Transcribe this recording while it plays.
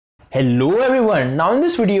Hello everyone, now in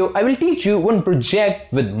this video I will teach you one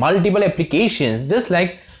project with multiple applications. Just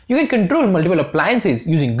like you can control multiple appliances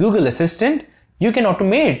using Google Assistant, you can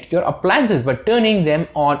automate your appliances by turning them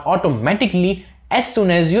on automatically as soon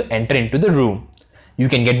as you enter into the room. You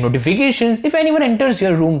can get notifications if anyone enters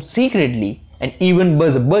your room secretly and even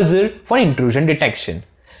buzz a buzzer for intrusion detection.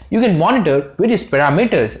 You can monitor various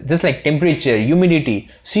parameters just like temperature, humidity,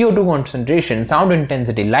 CO2 concentration, sound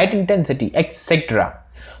intensity, light intensity, etc.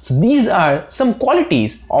 So these are some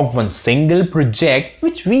qualities of one single project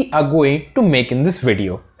which we are going to make in this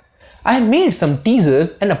video. I have made some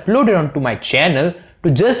teasers and uploaded onto my channel to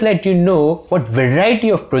just let you know what variety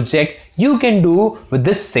of projects you can do with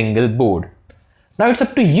this single board. Now it's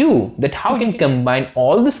up to you that how you can combine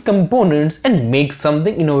all these components and make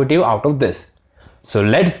something innovative out of this. So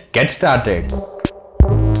let's get started.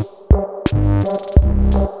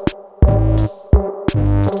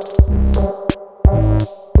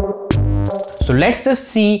 So let's just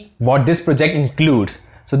see what this project includes.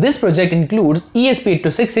 So this project includes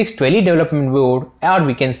ESP8266 12e development board, or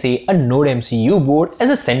we can say a NodeMCU board as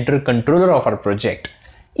a central controller of our project.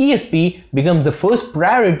 ESP becomes the first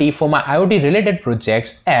priority for my IoT related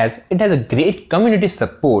projects as it has a great community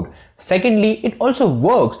support. Secondly, it also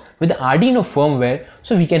works with the Arduino firmware,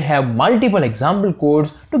 so we can have multiple example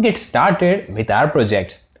codes to get started with our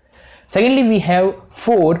projects. Secondly, we have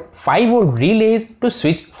 4 5-volt relays to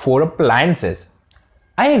switch 4 appliances.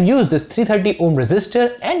 I have used this 330 ohm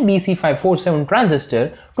resistor and DC547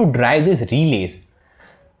 transistor to drive these relays.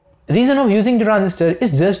 The reason of using the transistor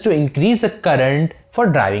is just to increase the current for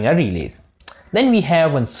driving our relays. Then we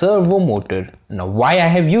have one servo motor. Now why I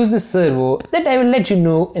have used this servo, that I will let you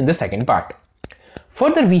know in the second part.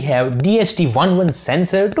 Further, we have DHT11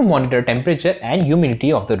 sensor to monitor temperature and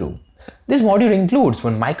humidity of the room. This module includes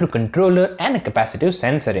one microcontroller and a capacitive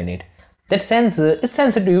sensor in it. That sensor is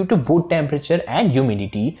sensitive to both temperature and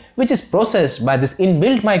humidity, which is processed by this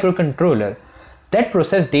inbuilt microcontroller. That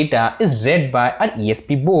processed data is read by our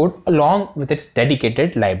ESP board along with its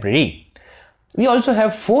dedicated library. We also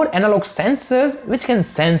have 4 analog sensors which can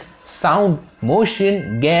sense sound,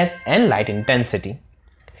 motion, gas and light intensity.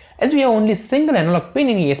 As we have only single analog pin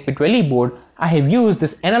in ESP12e board, I have used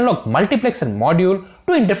this analog multiplexer module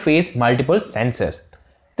to interface multiple sensors.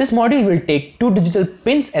 This module will take 2 digital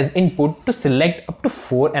pins as input to select up to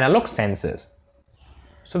 4 analog sensors.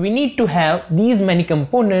 So we need to have these many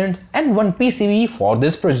components and one PCB for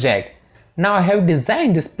this project. Now I have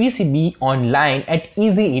designed this PCB online at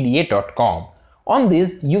easyeda.com. On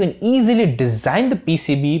this, you can easily design the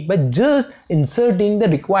PCB by just inserting the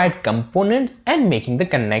required components and making the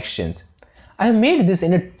connections. I have made this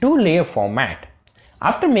in a 2-layer format.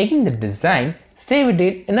 After making the design, save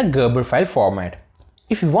it in a Gerber file format.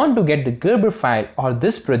 If you want to get the Gerber file or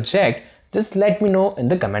this project, just let me know in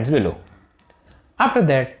the comments below. After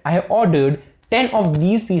that, I have ordered 10 of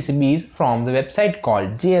these PCBs from the website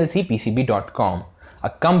called jlcpcb.com, a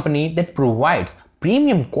company that provides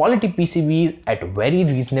premium quality PCBs at a very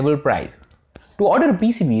reasonable price. To order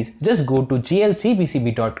PCBs, just go to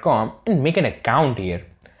jlcpcb.com and make an account here.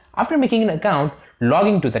 After making an account, log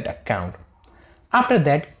into that account. After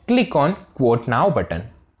that, click on Quote Now button.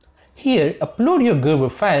 Here, upload your Gerber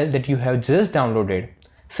file that you have just downloaded.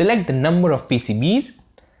 Select the number of PCBs,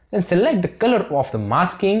 then select the color of the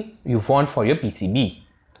masking you want for your PCB.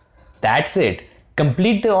 That's it.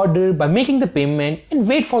 Complete the order by making the payment and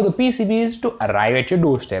wait for the PCBs to arrive at your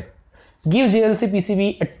doorstep. Give JLC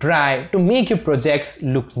PCB a try to make your projects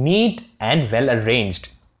look neat and well arranged.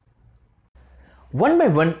 One by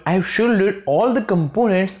one, I have shouldered all the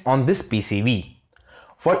components on this PCB.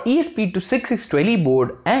 For ESP8266 12e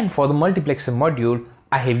board and for the multiplexer module,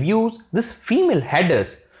 I have used this female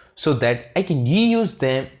headers so that I can reuse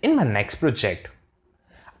them in my next project.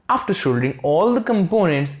 After soldering all the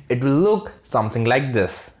components, it will look something like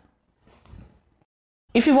this.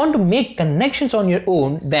 If you want to make connections on your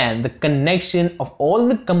own, then the connection of all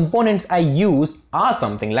the components I use are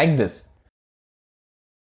something like this.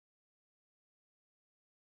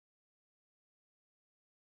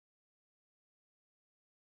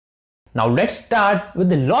 Now let's start with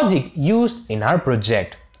the logic used in our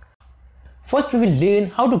project. First, we will learn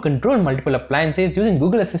how to control multiple appliances using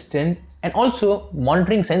Google Assistant and also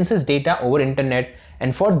monitoring sensors data over internet,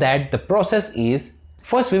 and for that the process is,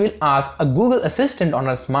 first we will ask a Google Assistant on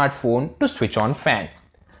our smartphone to switch on fan.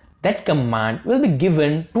 That command will be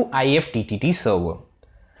given to IFTTT server.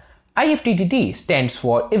 IFTTT stands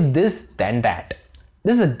for if this then that.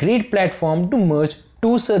 This is a great platform to merge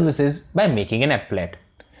 2 services by making an applet.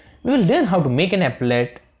 We will learn how to make an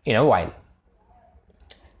applet in a while.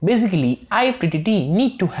 Basically, IFTTT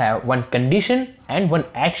need to have one condition and one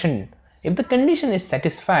action. If the condition is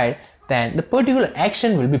satisfied, then the particular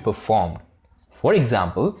action will be performed. For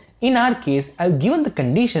example, in our case, I've given the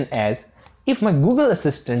condition as if my Google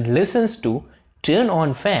Assistant listens to turn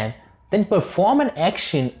on fan, then perform an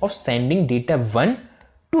action of sending data 1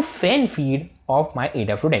 to fan feed of my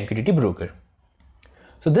Adafruit MQTT broker.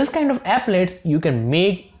 So this kind of applets you can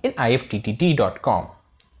make in IFTTT.com.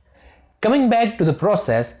 Coming back to the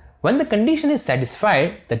process, when the condition is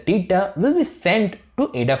satisfied, the data will be sent to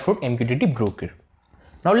Adafruit MQTT broker.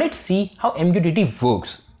 Now let's see how MQTT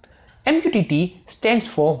works. MQTT stands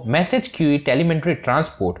for Message Queue Telemetry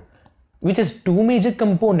Transport, which has two major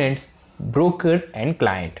components, broker and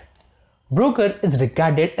client. Broker is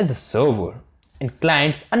regarded as a server, and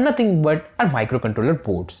clients are nothing but our microcontroller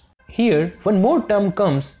boards. Here, one more term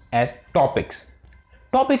comes as topics.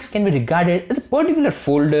 Topics can be regarded as a particular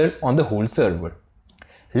folder on the whole server.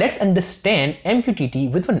 Let's understand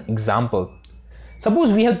MQTT with one example.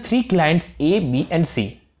 Suppose we have three clients A, B and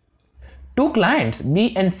C. Two clients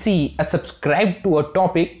B and C are subscribed to a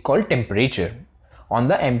topic called temperature on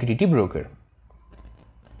the MQTT broker.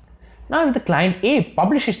 Now if the client A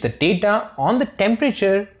publishes the data on the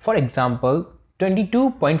temperature, for example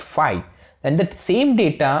 22.5, then that same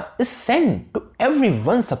data is sent to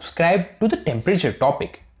everyone subscribed to the temperature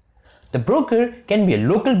topic. The broker can be a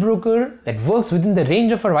local broker that works within the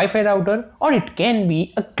range of a Wi-Fi router, or it can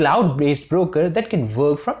be a cloud-based broker that can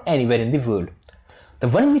work from anywhere in the world. The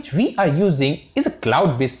one which we are using is a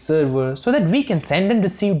cloud-based server so that we can send and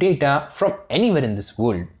receive data from anywhere in this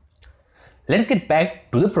world. Let's get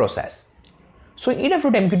back to the process. So in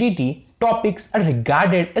Adafruit MQTT, topics are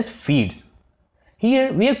regarded as feeds.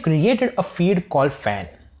 Here we have created a feed called fan.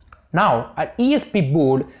 Now our ESP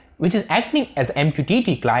board, which is acting as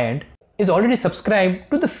MQTT client, is already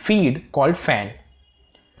subscribed to the feed called fan.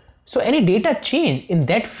 So any data change in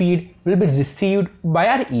that feed will be received by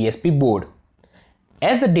our ESP board.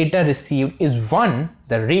 As the data received is 1,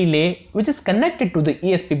 the relay which is connected to the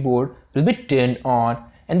ESP board will be turned on,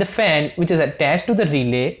 and the fan which is attached to the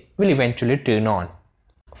relay will eventually turn on.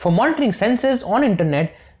 For monitoring sensors on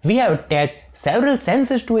internet, we have attached several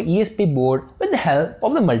sensors to a ESP board with the help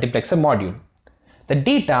of the multiplexer module. The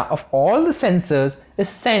data of all the sensors is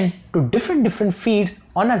sent to different feeds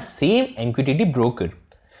on our same MQTT broker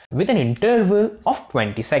with an interval of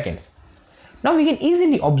 20 seconds. Now we can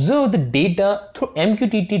easily observe the data through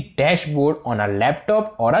MQTT dashboard on our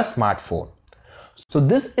laptop or our smartphone. So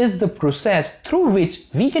this is the process through which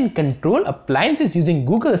we can control appliances using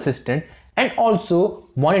Google Assistant and also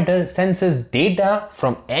monitor sensors data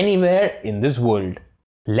from anywhere in this world.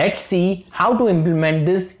 Let's see how to implement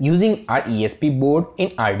this using our ESP board in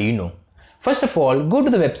Arduino. First of all, go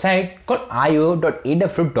to the website called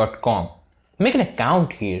io.adafruit.com. Make an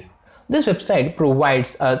account here. This website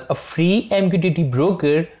provides us a free MQTT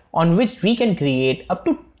broker on which we can create up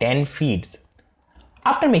to 10 feeds.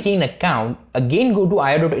 After making an account, again go to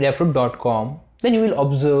io.adafruit.com, then you will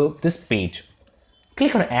observe this page.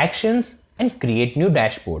 Click on Actions and create new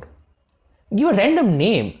dashboard. Give a random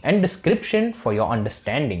name and description for your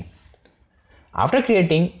understanding. After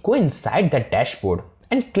creating, go inside that dashboard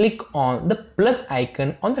and click on the plus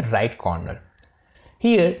icon on the right corner.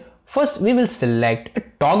 Here, first we will select a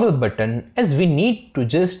toggle button as we need to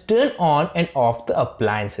just turn on and off the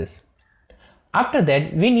appliances. After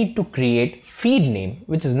that, we need to create feed name,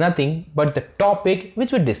 which is nothing but the topic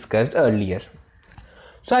which we discussed earlier.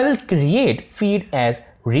 So I will create feed as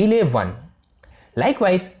relay 1.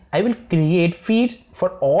 Likewise, I will create feeds for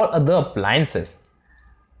all other appliances.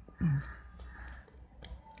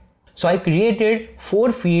 So I created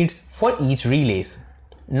 4 feeds for each relays.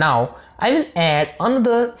 Now I will add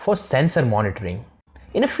another for sensor monitoring.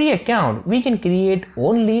 In a free account, we can create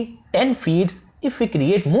only 10 feeds. If we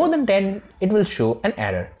create more than 10, it will show an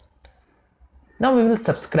error. Now we will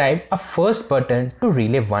subscribe a first button to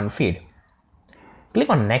relay 1 feed. Click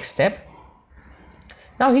on next step.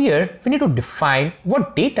 Now here we need to define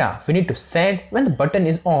what data we need to send when the button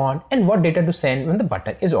is on and what data to send when the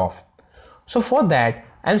button is off. So for that,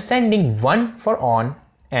 I'm sending 1 for on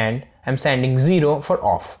and I'm sending 0 for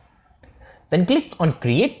off. Then click on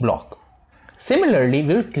create block. Similarly,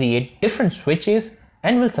 we will create different switches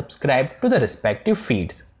and will subscribe to the respective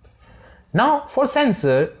feeds. Now for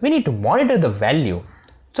sensor, we need to monitor the value.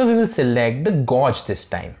 So we will select the gauge this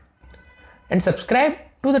time and subscribe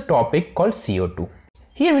to the topic called CO2.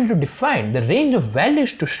 Here we need to define the range of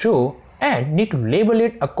values to show and need to label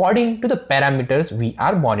it according to the parameters we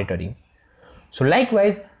are monitoring. So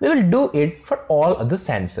likewise, we will do it for all other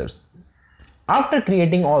sensors. After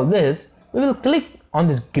creating all this, we will click on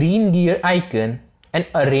this green gear icon and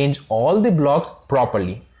arrange all the blocks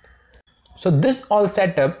properly. So this all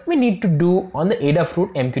setup we need to do on the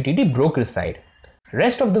Adafruit MQTT broker side.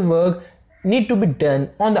 Rest of the work need to be done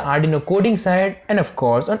on the Arduino coding side and of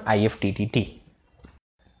course on IFTTT.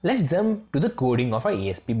 Let's jump to the coding of our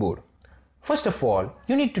ESP board. First of all,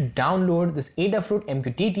 you need to download this Adafruit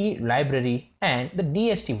MQTT library and the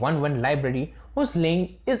DHT11 library whose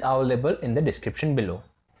link is available in the description below.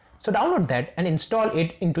 So download that and install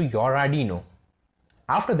it into your Arduino.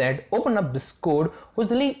 After that, open up this code whose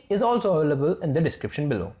link is also available in the description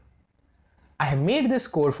below. I have made this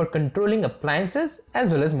code for controlling appliances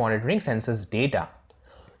as well as monitoring sensors data.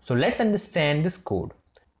 So let's understand this code.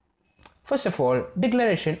 First of all,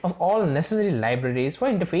 declaration of all necessary libraries for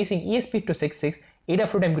interfacing ESP8266,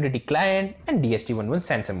 Adafruit MQTT client and DHT11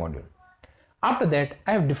 sensor module. After that,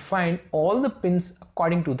 I have defined all the pins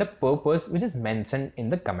according to the purpose which is mentioned in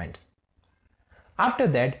the comments. After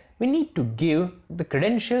that, we need to give the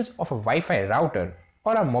credentials of a Wi-Fi router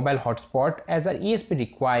or a mobile hotspot as our ESP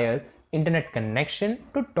require internet connection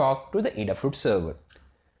to talk to the Adafruit server.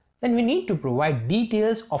 Then we need to provide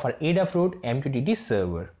details of our Adafruit MQTT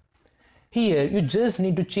server. Here you just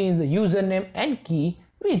need to change the username and key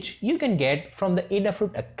which you can get from the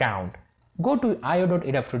Adafruit account. Go to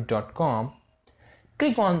io.adafruit.com,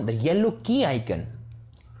 click on the yellow key icon.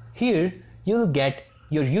 Here you will get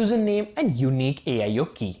your username and unique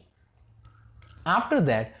AIO key. After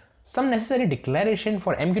that, some necessary declaration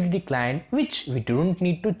for MQTT client which we don't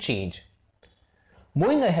need to change.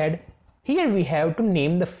 Moving ahead, here we have to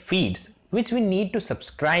name the feeds which we need to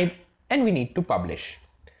subscribe and we need to publish.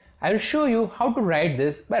 I will show you how to write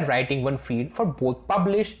this by writing one feed for both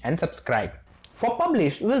publish and subscribe. For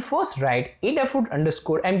publish, we will first write Adafruit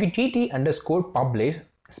 _MQTT _publish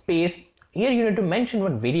space. Here you need to mention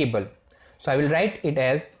one variable. So I will write it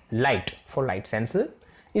as light for light sensor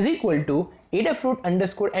is equal to Adafruit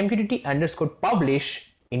 _MQTT _publish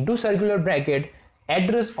into circular bracket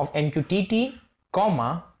address of MQTT,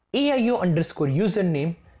 comma, AIO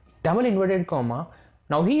 _username, double inverted comma.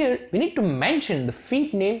 Now here we need to mention the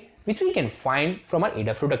feed name which we can find from our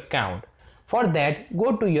Adafruit account. For that,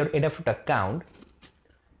 go to your Adafruit account,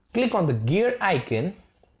 click on the gear icon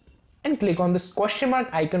and click on this question mark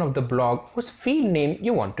icon of the block whose feed name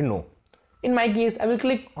you want to know. In my case, I will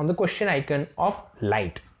click on the question icon of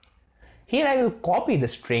light. Here I will copy the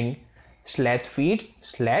string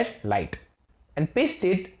 /feeds/light and paste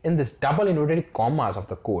it in this double inverted commas of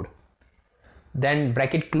the code. Then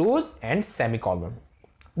bracket close and semicolon.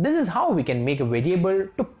 This is how we can make a variable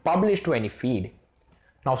to publish to any feed.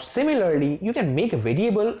 Now similarly, you can make a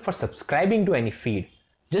variable for subscribing to any feed.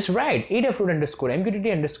 Just write Adafruit _MQTT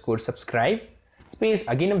 _subscribe space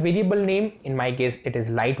again a variable name, in my case it is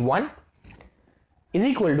light1, is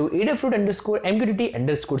equal to Adafruit _MQTT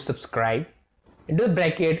 _subscribe into the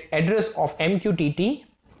bracket address of MQTT,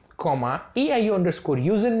 comma, AIO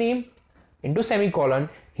 _username into semicolon.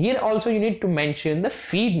 Here also you need to mention the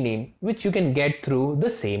feed name which you can get through the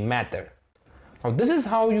same method. Now this is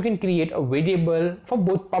how you can create a variable for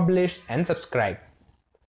both publish and subscribe.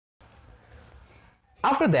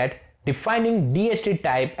 After that, defining DHT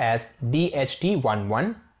type as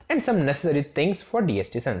DHT11 and some necessary things for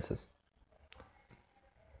DHT sensors.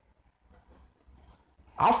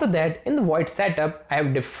 After that, in the void setup, I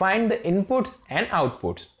have defined the inputs and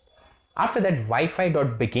outputs. After that,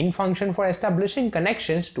 Wi-Fi.begin function for establishing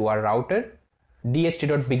connections to our router,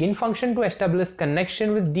 DHT.begin function to establish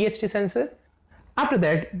connection with DHT sensor. After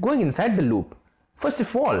that, going inside the loop. First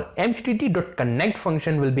of all, MQTT.connect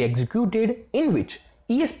function will be executed, in which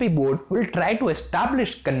ESP board will try to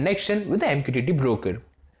establish connection with the MQTT broker.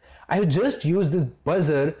 I have just used this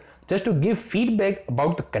buzzer just to give feedback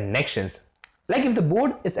about the connections. Like if the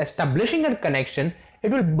board is establishing a connection,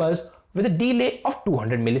 it will buzz with a delay of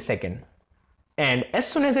 200 milliseconds. And as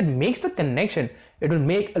soon as it makes the connection, it will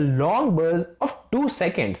make a long buzz of 2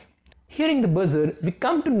 seconds. Hearing the buzzer, we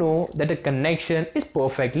come to know that the connection is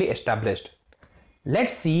perfectly established.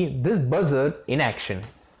 Let's see this buzzer in action.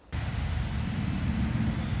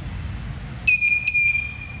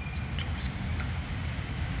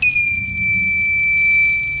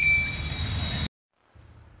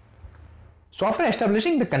 So after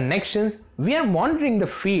establishing the connections, we are monitoring the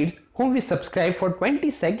feeds whom we subscribe for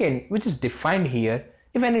 20 seconds, which is defined here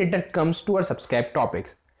if any data comes to our subscribe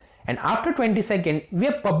topics. And after 20 seconds, we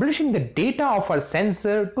are publishing the data of our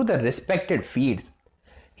sensor to the respected feeds.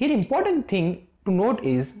 Here important thing to note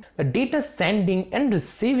is the data sending and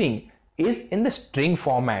receiving is in the string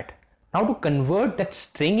format. Now to convert that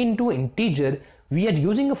string into integer, we are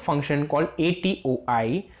using a function called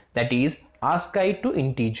ATOI, that is ASCII to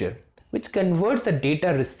integer, which converts the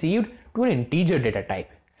data received to an integer data type,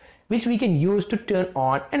 which we can use to turn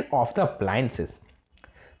on and off the appliances.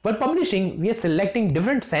 While publishing, we are selecting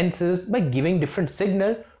different sensors by giving different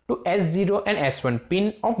signal to S0 and S1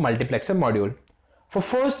 pin of multiplexer module. For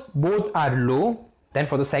first, both are low, then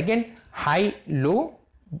for the second, high, low,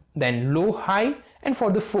 then low, high, and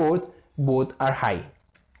for the fourth, both are high.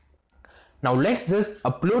 Now let's just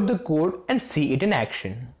upload the code and see it in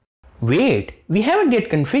action. Wait, we haven't yet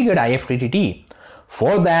configured IFTTT.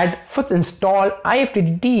 For that, first install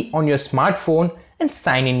IFTTT on your smartphone and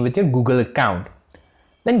sign in with your Google account.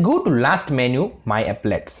 Then go to last menu, My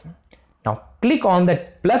Applets. Now click on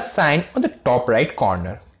that plus sign on the top right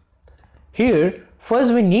corner. Here,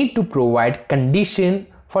 first we need to provide condition.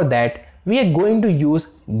 For that, we are going to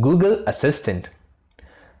use Google Assistant.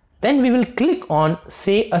 Then we will click on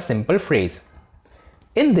Say a Simple Phrase.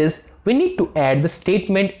 In this, we need to add the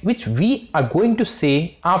statement which we are going to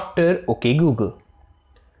say after OK Google.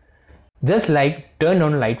 Just like turn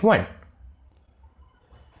on light 1.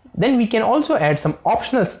 Then we can also add some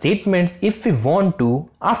optional statements if we want to.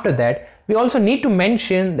 After that, we also need to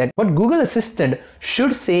mention that what Google Assistant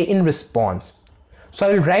should say in response. So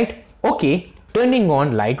I will write OK, turning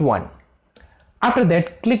on light 1. After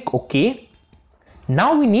that, click OK.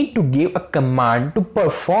 Now we need to give a command to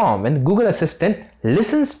perform when Google Assistant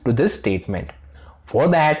listens to this statement. For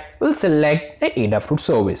that, we'll select the Adafruit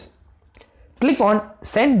service. Click on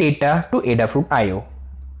Send Data to Adafruit IO.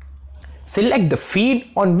 Select the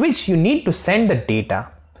feed on which you need to send the data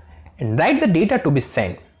and write the data to be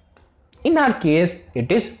sent. In our case,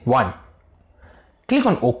 it is 1. Click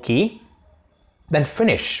on OK, then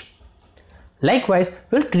Finish. Likewise,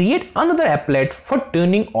 we'll create another applet for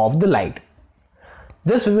turning off the light.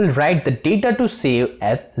 Thus, we will write the data to save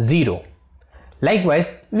as 0. Likewise,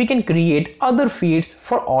 we can create other feeds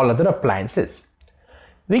for all other appliances.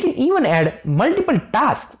 We can even add multiple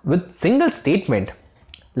tasks with single statement.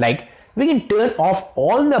 Like, we can turn off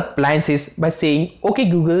all the appliances by saying, OK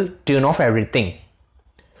Google, turn off everything.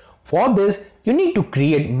 For this, you need to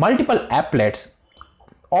create multiple applets,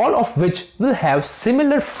 all of which will have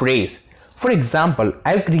similar phrase. For example,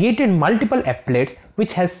 I have created multiple applets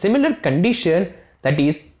which has similar condition, that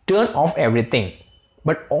is turn off everything.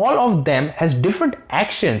 But all of them has different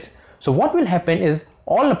actions. So what will happen is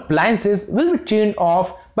all appliances will be turned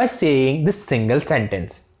off by saying this single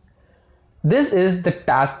sentence. This is the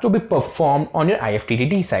task to be performed on your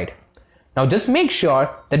IFTTT side. Now just make sure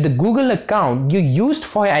that the Google account you used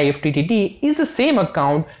for IFTTT is the same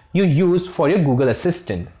account you used for your Google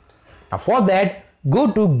Assistant. Now for that,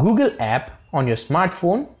 go to Google app on your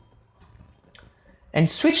smartphone and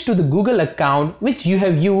switch to the Google account which you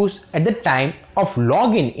have used at the time of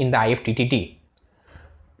login in the IFTTT.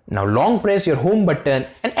 Now long press your home button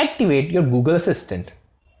and activate your Google Assistant.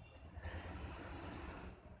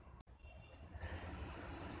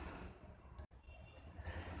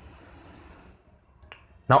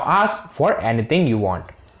 Now ask for anything you want.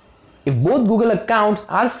 If both Google accounts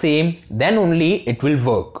are same, then only it will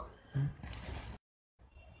work.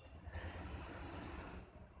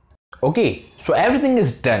 Okay, so everything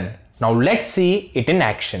is done. Now let's see it in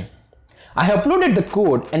action. I have uploaded the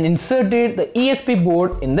code and inserted the ESP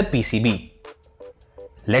board in the PCB.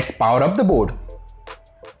 Let's power up the board.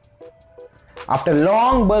 After a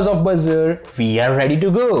long buzz of buzzer, we are ready to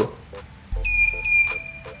go.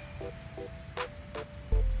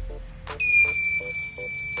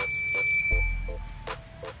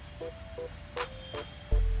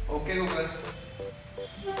 Okay Google,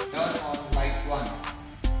 turn on light 1.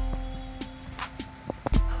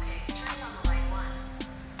 Okay, turn on the light 1.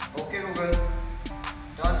 Okay Google,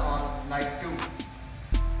 turn on light 2.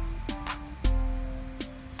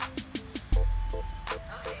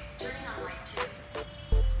 Okay, turning on light 2.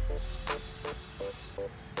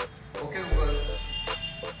 Okay Google,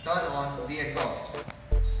 turn on the exhaust.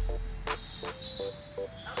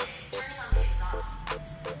 Okay, turning on the exhaust.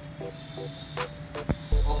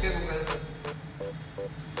 Okay Google,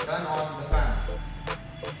 turn on the fan.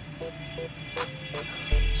 Okay, turning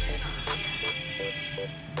on the fan.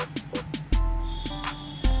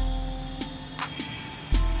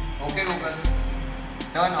 Okay Google,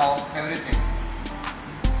 turn off everything.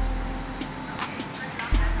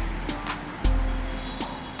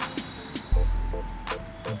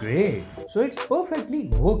 Great, so it's perfectly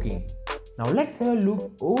working. Now let's have a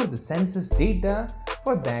look over the census data.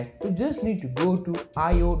 For that, you just need to go to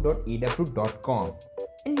io.adafruit.com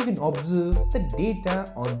and you can observe the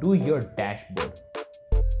data onto your dashboard.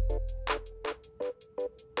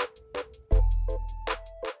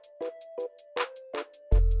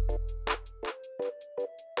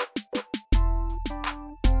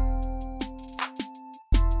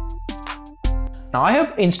 Now I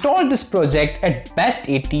have installed this project at Best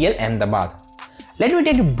ATL Ahmedabad. Let me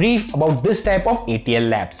tell you brief about this type of ATL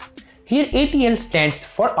labs. Here ATL stands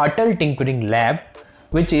for Atal Tinkering Lab,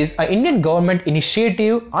 which is an Indian government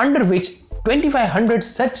initiative under which 2500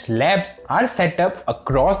 such labs are set up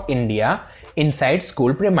across India inside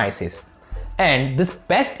school premises. And this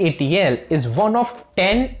Best ATL is one of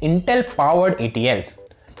 10 Intel powered ATLs.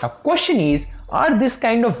 Now question is, are this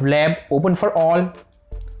kind of lab open for all?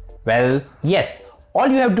 Well, yes. All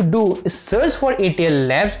you have to do is search for ATL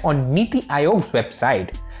labs on Niti Aayog's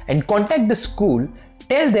website and contact the school.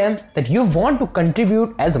 Tell them that you want to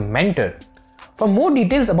contribute as a mentor. For more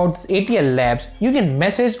details about this ATL labs, you can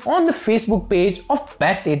message on the Facebook page of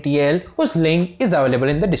Best ATL, whose link is available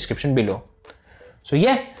in the description below. So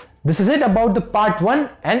yeah, this is it about the part 1,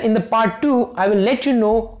 and in the part 2 I will let you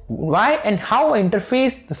know why and how I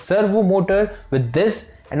interface the servo motor with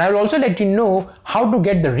this, and I will also let you know how to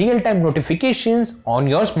get the real-time notifications on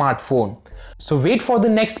your smartphone. So wait for the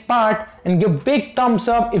next part and give big thumbs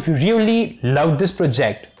up if you really love this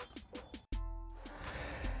project.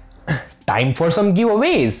 Time for some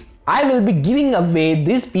giveaways. I will be giving away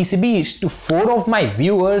these PCBs to 4 of my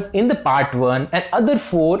viewers in the part 1 and other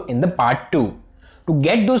 4 in the part 2. To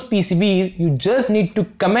get those PCBs, you just need to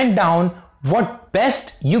comment down what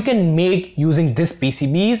best you can make using this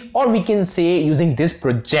PCBs, or we can say using this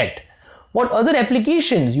project. What other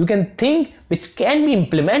applications you can think which can be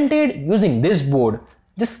implemented using this board.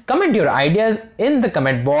 Just comment your ideas in the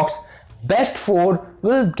comment box. Best 4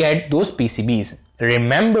 will get those PCBs.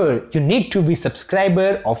 Remember, you need to be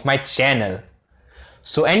subscriber of my channel.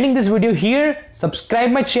 So ending this video here,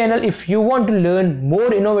 subscribe my channel if you want to learn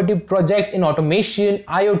more innovative projects in automation,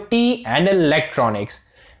 IoT and electronics.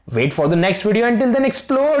 Wait for the next video. Until then,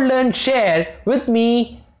 explore, learn, share with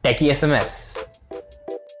me, techiesms.